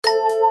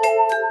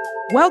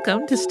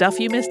Welcome to Stuff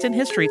You Missed in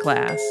History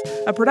Class,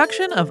 a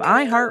production of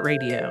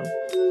iHeartRadio.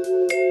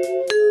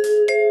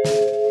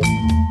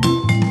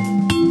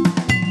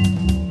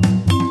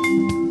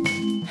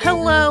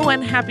 Hello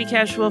and happy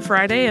Casual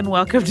Friday, and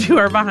welcome to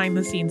our Behind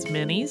the Scenes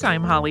Minis.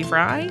 I'm Holly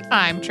Fry.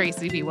 I'm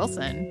Tracy V.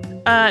 Wilson.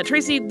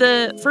 Tracy,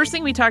 the first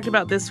thing we talked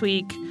about this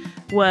week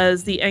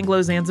was the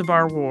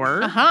Anglo-Zanzibar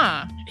War.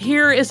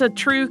 Here is a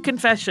true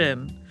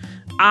confession.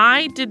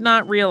 I did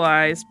not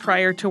realize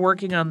prior to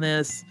working on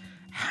this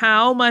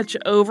how much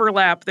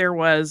overlap there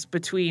was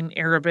between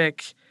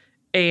Arabic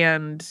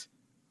and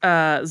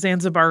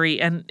Zanzibari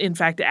and, in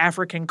fact,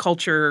 African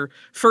culture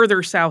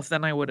further south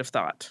than I would have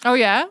thought. Oh,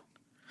 yeah?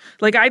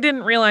 Like, I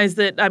didn't realize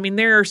that,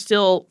 there are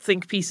still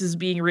think pieces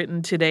being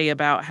written today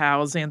about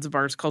how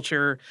Zanzibar's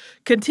culture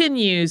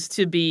continues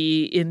to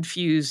be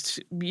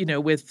infused,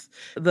 with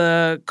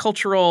the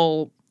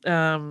cultural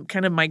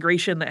kind of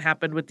migration that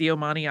happened with the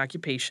Omani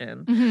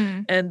occupation.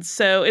 Mm-hmm. And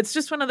so it's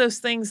just one of those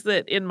things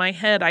that in my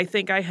head, I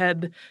think I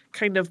had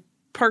kind of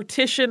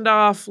partitioned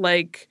off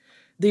like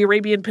the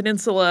Arabian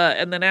Peninsula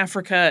and then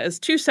Africa as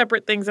two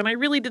separate things. And I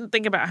really didn't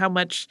think about how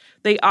much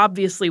they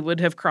obviously would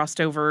have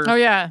crossed over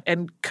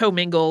and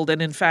commingled.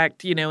 And in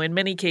fact, in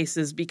many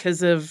cases,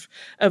 because of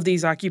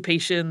these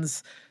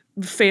occupations,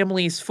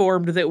 families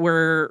formed that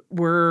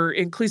were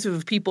inclusive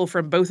of people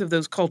from both of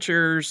those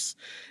cultures,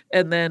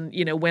 and then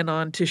went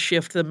on to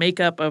shift the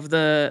makeup of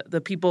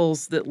the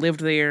peoples that lived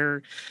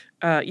there.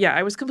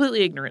 I was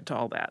completely ignorant to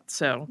all that.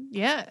 So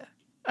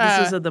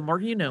this is the more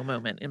you know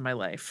moment in my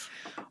life.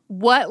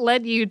 What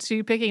led you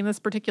to picking this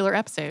particular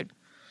episode?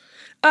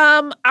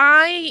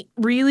 I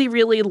really,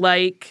 really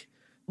like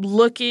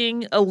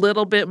looking a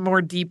little bit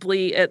more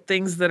deeply at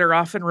things that are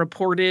often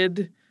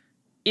reported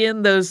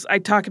in those. I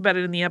talk about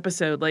it in the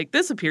episode. Like,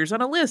 this appears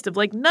on a list of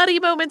like nutty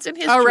moments in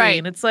history. Oh, right.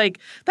 And it's like,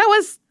 that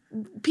was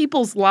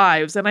people's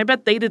lives. And I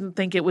bet they didn't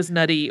think it was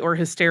nutty or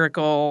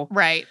hysterical.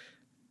 Right.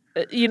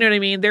 You know what I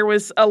mean? There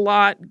was a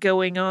lot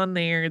going on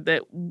there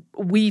that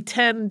we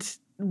tend,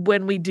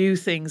 when we do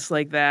things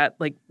like that,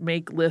 like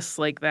make lists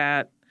like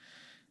that,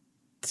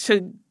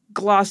 to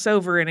gloss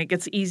over, and it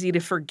gets easy to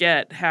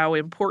forget how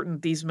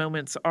important these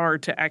moments are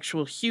to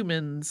actual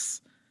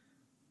humans,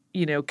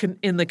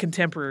 in the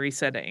contemporary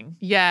setting.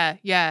 Yeah.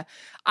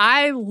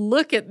 I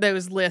look at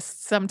those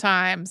lists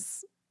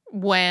sometimes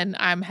when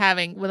I'm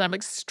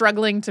like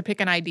struggling to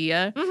pick an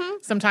idea. Mm-hmm.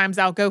 Sometimes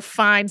I'll go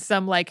find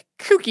some like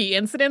kooky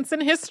incidents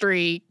in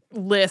history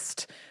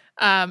list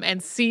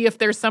and see if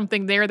there's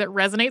something there that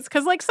resonates.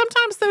 Because like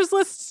sometimes those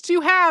lists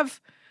do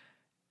have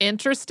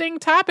interesting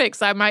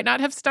topics I might not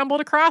have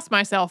stumbled across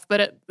myself,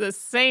 but at the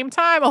same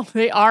time,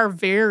 they are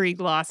very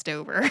glossed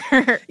over.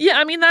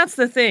 Yeah, that's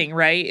the thing,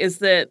 right? Is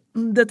that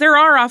there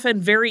are often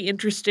very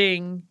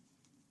interesting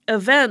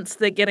events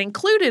that get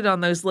included on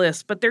those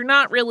lists, but they're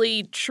not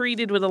really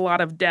treated with a lot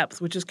of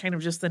depth, which is kind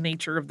of just the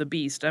nature of the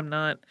beast. I'm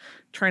not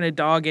trying to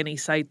dog any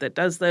site that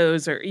does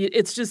those, or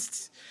it's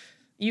just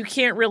you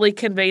can't really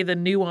convey the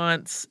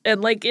nuance.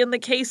 And like in the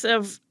case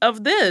of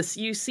this,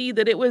 you see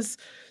that it was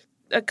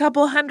a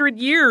couple hundred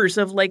years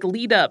of like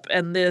lead up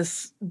and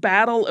this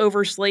battle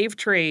over slave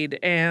trade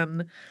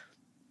and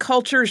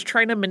cultures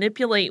trying to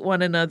manipulate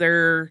one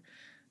another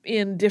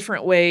in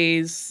different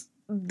ways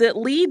that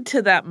lead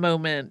to that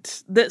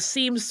moment that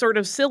seems sort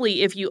of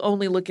silly if you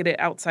only look at it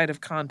outside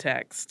of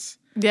context.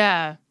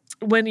 Yeah.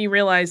 When you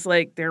realize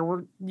like there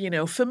were,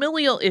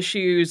 familial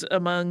issues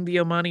among the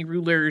Omani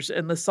rulers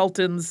and the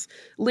Sultan's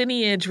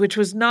lineage, which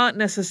was not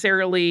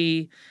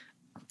necessarily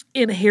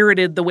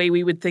inherited the way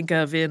we would think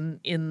of in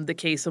the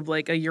case of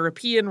like a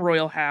European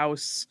royal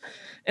house.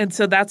 And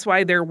so that's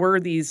why there were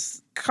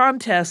these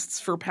contests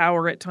for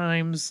power at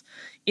times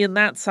in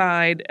that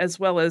side, as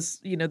well as,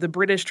 the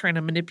British trying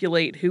to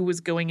manipulate who was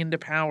going into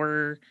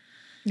power.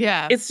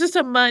 Yeah. It's just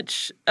a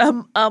much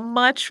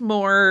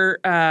more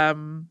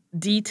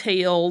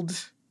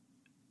detailed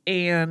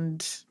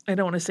and I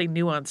don't want to say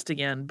nuanced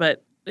again,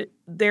 but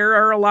there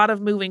are a lot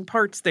of moving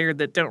parts there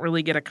that don't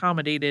really get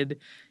accommodated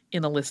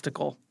in a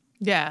listicle.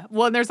 Yeah.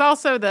 Well, and there's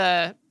also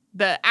the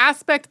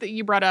aspect that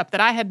you brought up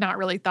that I had not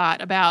really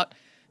thought about,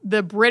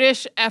 the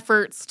British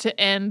efforts to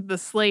end the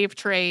slave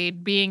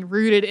trade being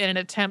rooted in an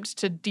attempt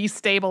to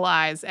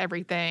destabilize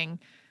everything.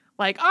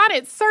 Like, on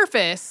its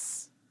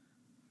surface,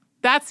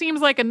 that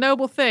seems like a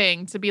noble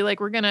thing to be like,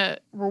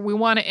 we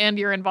want to end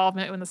your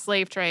involvement in the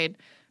slave trade.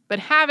 But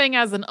having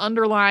as an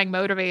underlying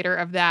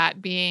motivator of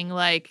that being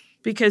like,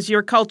 because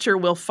your culture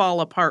will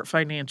fall apart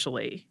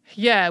financially.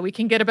 Yeah, we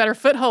can get a better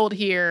foothold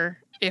here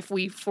if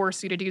we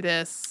force you to do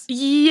this.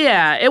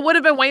 Yeah, it would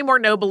have been way more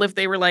noble if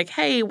they were like,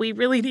 hey, we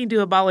really need to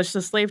abolish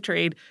the slave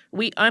trade.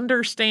 We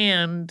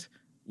understand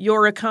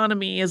your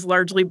economy is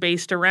largely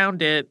based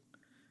around it.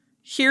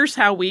 Here's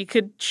how we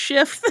could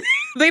shift.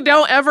 They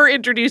don't ever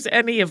introduce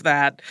any of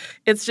that.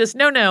 It's just,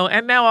 no.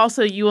 And now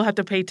also you will have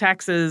to pay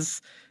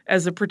taxes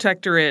as a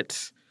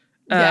protectorate.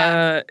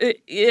 Yeah.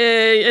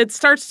 It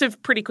starts to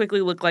pretty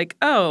quickly look like,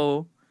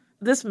 oh,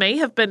 this may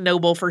have been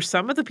noble for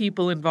some of the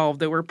people involved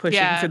that were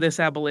pushing for this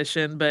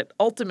abolition, but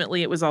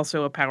ultimately it was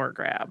also a power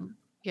grab.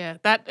 Yeah,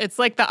 that it's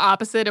like the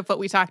opposite of what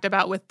we talked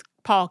about with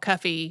Paul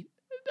Cuffey,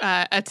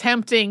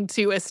 attempting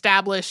to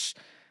establish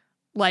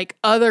like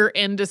other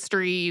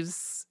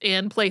industries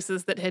in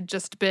places that had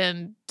just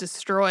been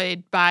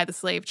destroyed by the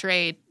slave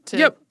trade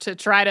to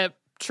try to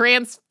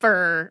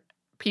transfer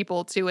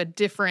people to a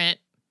different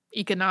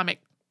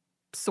economic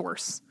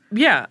source.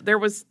 Yeah, there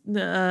was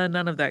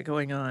none of that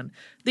going on.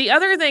 The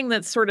other thing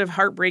that's sort of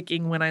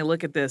heartbreaking when I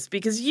look at this,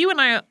 because you and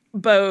I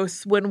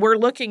both, when we're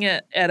looking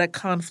at a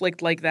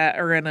conflict like that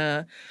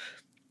or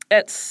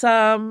at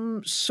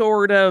some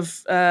sort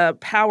of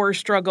power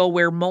struggle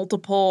where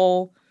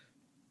multiple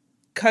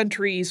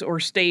countries or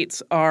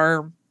states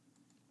are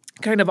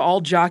kind of all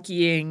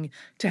jockeying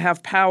to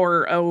have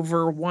power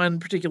over one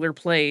particular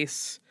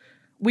place,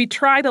 we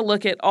try to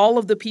look at all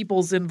of the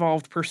people's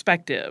involved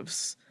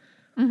perspectives.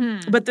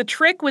 Mm-hmm. But the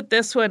trick with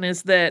this one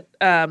is that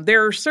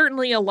there are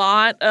certainly a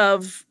lot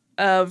of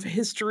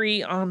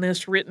history on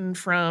this written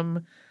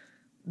from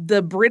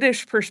the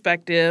British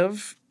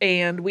perspective,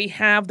 and we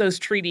have those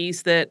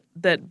treaties that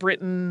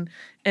Britain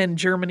and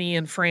Germany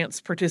and France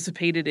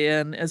participated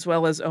in, as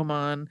well as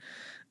Oman.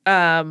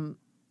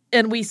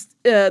 And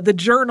the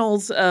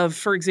journals of,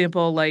 for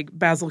example, like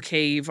Basil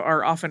Cave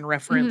are often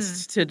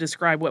referenced to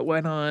describe what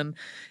went on.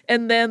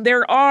 And then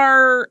there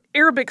are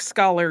Arabic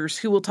scholars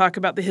who will talk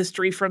about the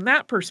history from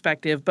that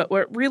perspective. But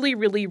what really,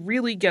 really,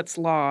 really gets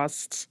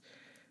lost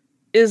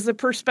is the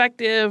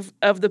perspective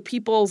of the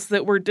peoples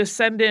that were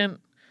descendant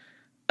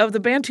of the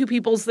Bantu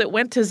peoples that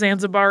went to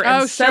Zanzibar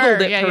and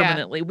settled it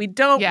permanently. Yeah. We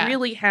don't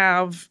really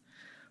have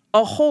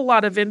a whole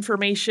lot of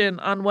information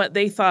on what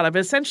they thought of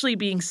essentially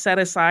being set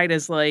aside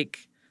as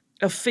like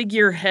a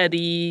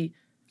figureheady,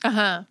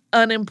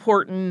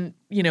 unimportant,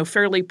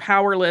 fairly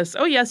powerless.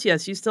 Oh, yes,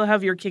 you still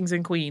have your kings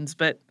and queens,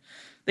 but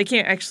they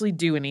can't actually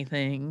do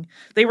anything.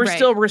 They were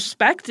still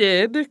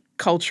respected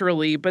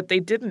culturally, but they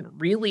didn't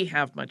really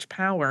have much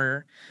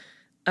power.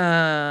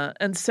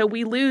 And so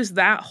we lose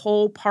that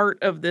whole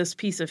part of this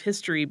piece of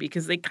history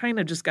because they kind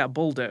of just got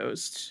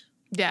bulldozed.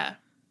 Yeah.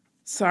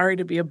 Sorry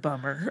to be a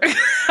bummer.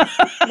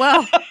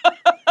 Well,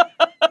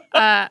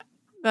 the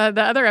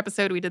other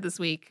episode we did this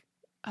week,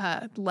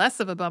 less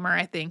of a bummer,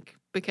 I think,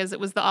 because it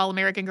was the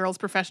All-American Girls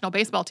Professional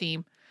Baseball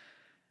Team,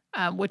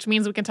 which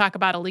means we can talk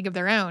about A League of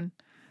Their Own.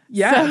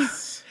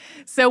 Yes.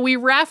 So we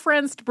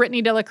referenced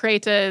Brittany De La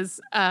Creta's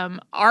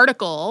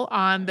article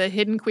on the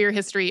hidden queer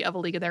history of A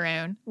League of Their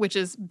Own, which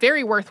is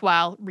very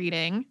worthwhile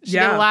reading. She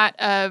did a lot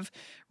of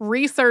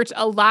research,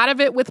 a lot of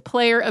it with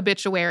player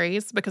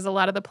obituaries, because a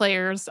lot of the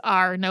players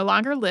are no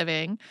longer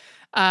living.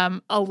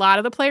 A lot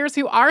of the players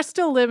who are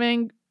still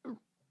living,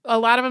 a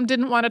lot of them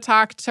didn't want to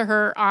talk to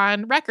her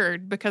on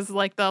record because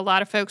like a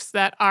lot of folks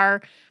that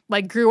are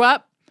like grew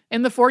up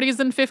in the 40s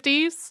and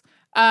 50s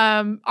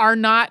are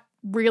not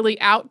really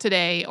out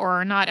today or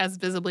are not as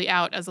visibly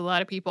out as a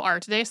lot of people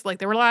are today. So like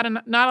there were not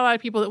a lot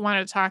of people that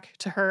wanted to talk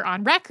to her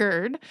on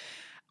record.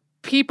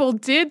 People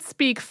did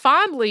speak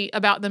fondly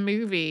about the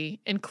movie,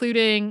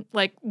 including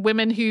like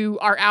women who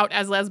are out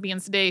as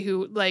lesbians today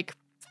who like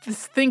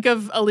think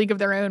of A League of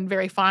Their Own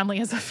very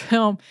fondly as a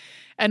film.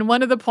 And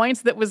one of the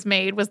points that was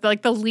made was that,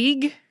 like, the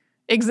League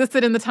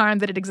existed in the time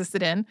that it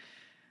existed in.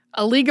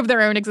 A League of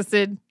Their Own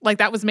existed, like,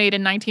 that was made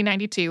in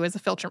 1992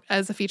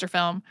 as a feature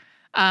film.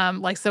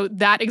 So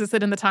that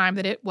existed in the time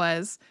that it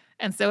was.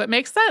 And so it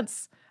makes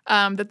sense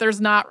that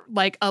there's not,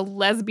 like, a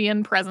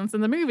lesbian presence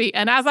in the movie.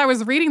 And as I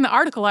was reading the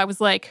article, I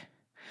was like,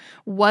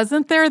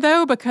 wasn't there,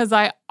 though? Because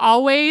I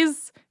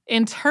always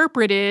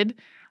interpreted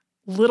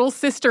little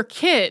sister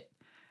Kit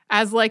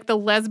as, like, the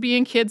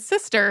lesbian kid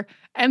sister.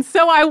 And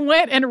so I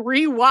went and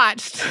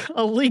rewatched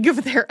A League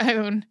of Their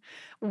Own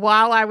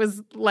while I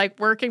was like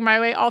working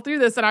my way all through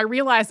this. And I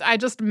realized I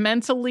just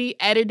mentally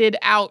edited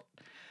out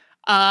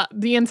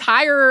the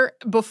entire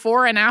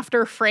before and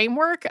after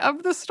framework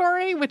of the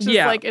story, which is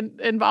like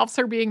involves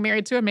her being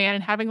married to a man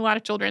and having a lot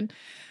of children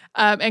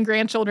and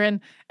grandchildren.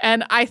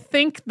 And I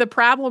think the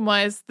problem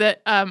was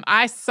that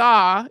I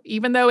saw,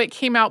 even though it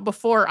came out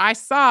before, I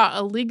saw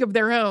A League of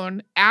Their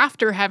Own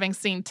after having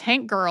seen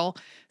Tank Girl.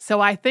 So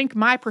I think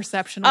my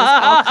perception was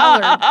all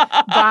colored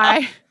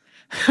by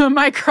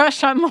my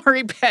crush on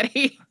Lori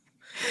Petty.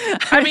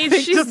 I mean,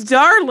 she's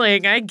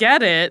darling. I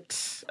get it.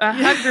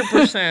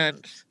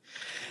 100%.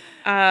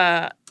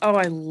 I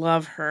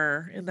love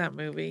her in that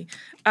movie.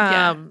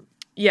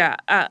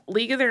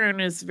 League of Their Own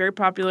is very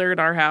popular at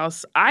our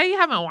house. I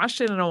haven't watched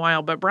it in a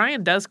while, but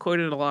Brian does quote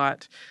it a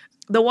lot.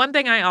 The one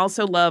thing I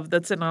also love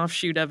that's an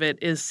offshoot of it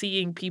is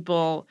seeing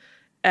people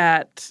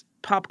at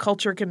pop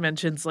culture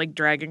conventions like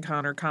Dragon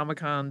Con or Comic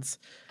Cons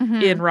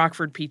in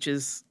Rockford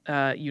Peaches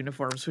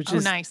uniforms, which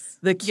is nice.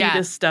 The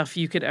cutest stuff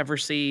you could ever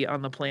see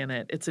on the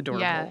planet. It's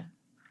adorable.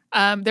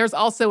 Yeah. There's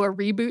also a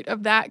reboot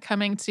of that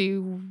coming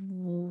to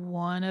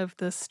one of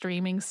the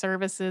streaming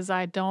services.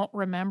 I don't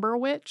remember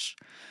which.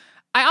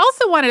 I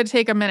also wanted to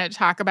take a minute to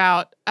talk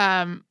about,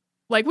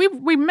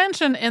 we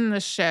mentioned in the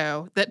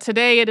show that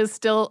today it is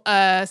still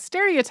a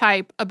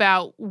stereotype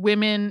about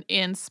women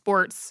in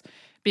sports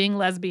being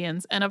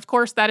lesbians. And of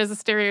course, that is a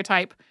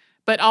stereotype,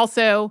 but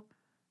also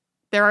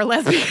there are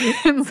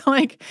lesbians.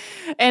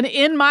 And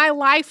in my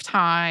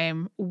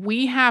lifetime,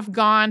 we have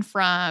gone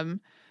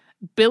from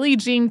Billie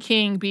Jean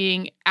King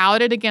being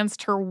outed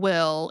against her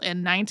will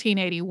in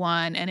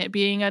 1981 and it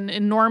being an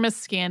enormous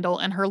scandal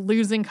and her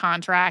losing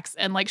contracts.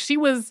 And she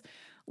was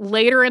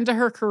later into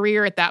her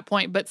career at that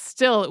point, but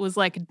still it was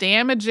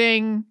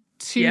damaging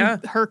to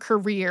her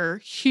career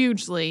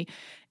hugely.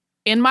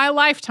 In my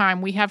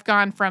lifetime, we have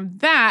gone from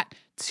that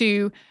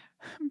to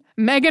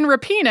Megan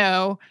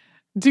Rapinoe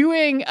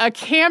doing a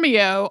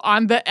cameo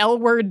on the L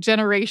Word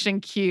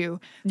Generation Q.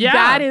 Yeah.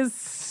 That is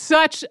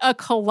such a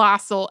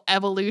colossal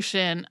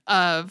evolution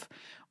of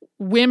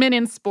women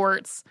in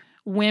sports,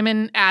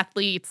 women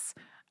athletes,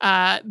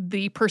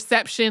 the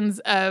perceptions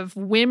of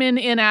women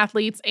in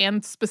athletes,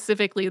 and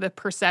specifically the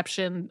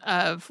perception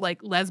of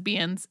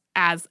lesbians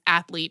as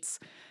athletes,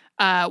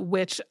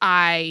 which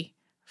I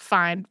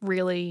find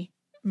really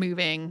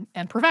moving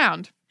and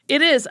profound.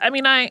 It is. I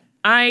mean,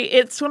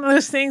 it's one of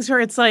those things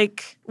where it's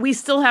we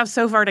still have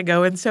so far to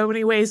go in so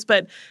many ways,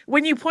 but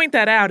when you point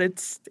that out,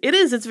 it's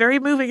very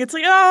moving. It's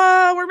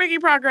oh, we're making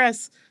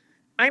progress.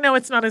 I know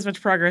it's not as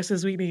much progress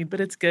as we need, but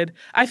it's good.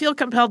 I feel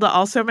compelled to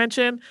also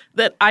mention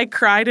that I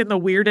cried in the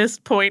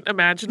weirdest point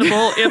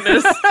imaginable in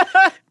this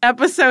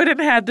episode and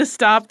had to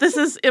stop. This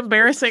is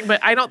embarrassing,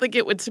 but I don't think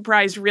it would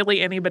surprise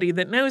really anybody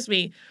that knows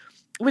me,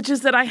 which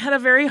is that I had a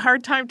very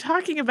hard time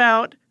talking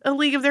about A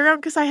League of Their Own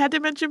because I had to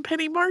mention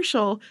Penny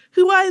Marshall,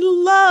 who I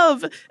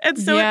love. And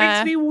so it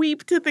makes me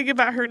weep to think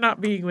about her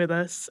not being with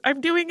us. I'm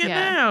doing it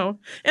now.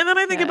 And then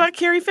I think about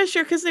Carrie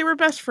Fisher because they were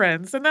best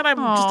friends. And then I'm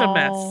just a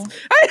mess.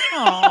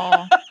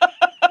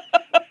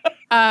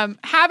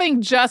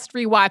 Having just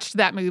rewatched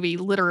that movie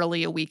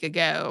literally a week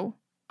ago,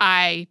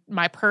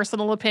 my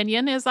personal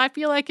opinion is I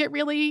feel like it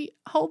really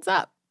holds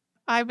up.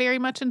 I very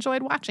much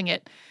enjoyed watching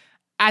it.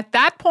 At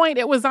that point,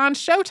 it was on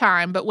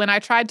Showtime, but when I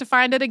tried to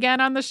find it again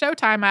on the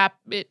Showtime app,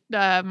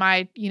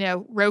 my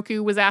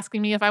Roku was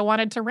asking me if I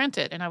wanted to rent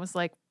it, and I was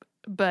like,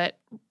 but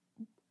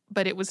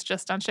it was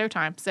just on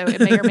Showtime, so it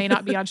may or may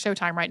not be on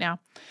Showtime right now.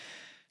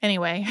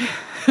 Anyway,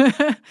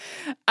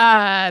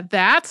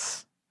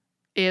 that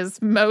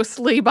is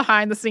mostly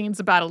behind the scenes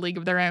about A League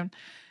of Their Own.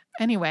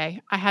 Anyway,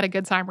 I had a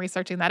good time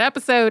researching that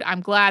episode.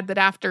 I'm glad that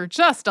after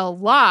just a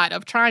lot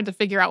of trying to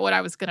figure out what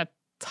I was going to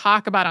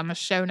talk about on the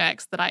show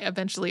next, that I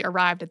eventually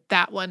arrived at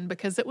that one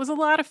because it was a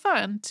lot of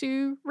fun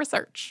to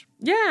research.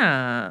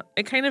 Yeah.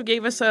 It kind of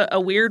gave us a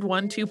weird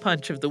 1-2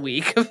 punch of the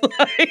week. A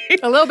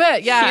little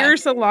bit, yeah.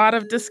 Here's a lot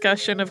of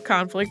discussion of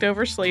conflict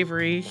over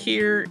slavery.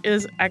 Here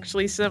is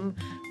actually some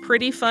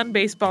pretty fun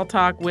baseball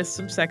talk with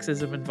some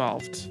sexism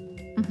involved.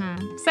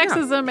 Mm-hmm.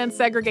 Sexism and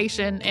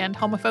segregation and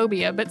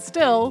homophobia, but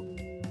still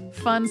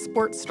fun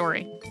sports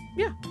story.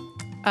 Yeah.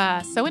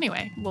 So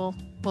anyway, we'll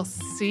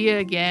see you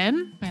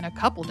again in a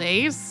couple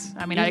days.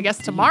 I mean, I guess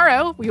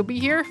tomorrow we'll be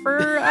here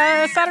for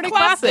Saturday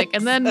Classic,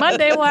 and then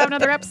Monday we'll have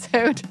another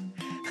episode.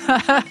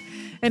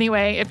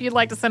 Anyway, if you'd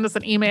like to send us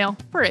an email,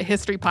 we're at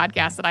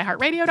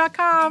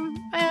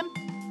historypodcast@iheartradio.com, and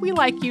we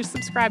like you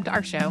subscribe to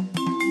our show.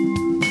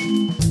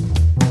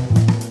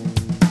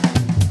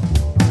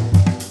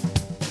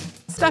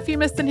 Stuff You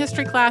Missed in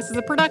History Class is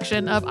a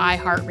production of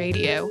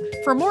iHeartRadio.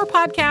 For more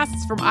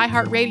podcasts from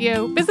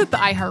iHeartRadio, visit the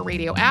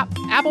iHeartRadio app,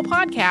 Apple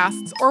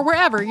Podcasts, or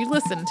wherever you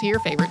listen to your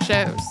favorite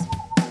shows.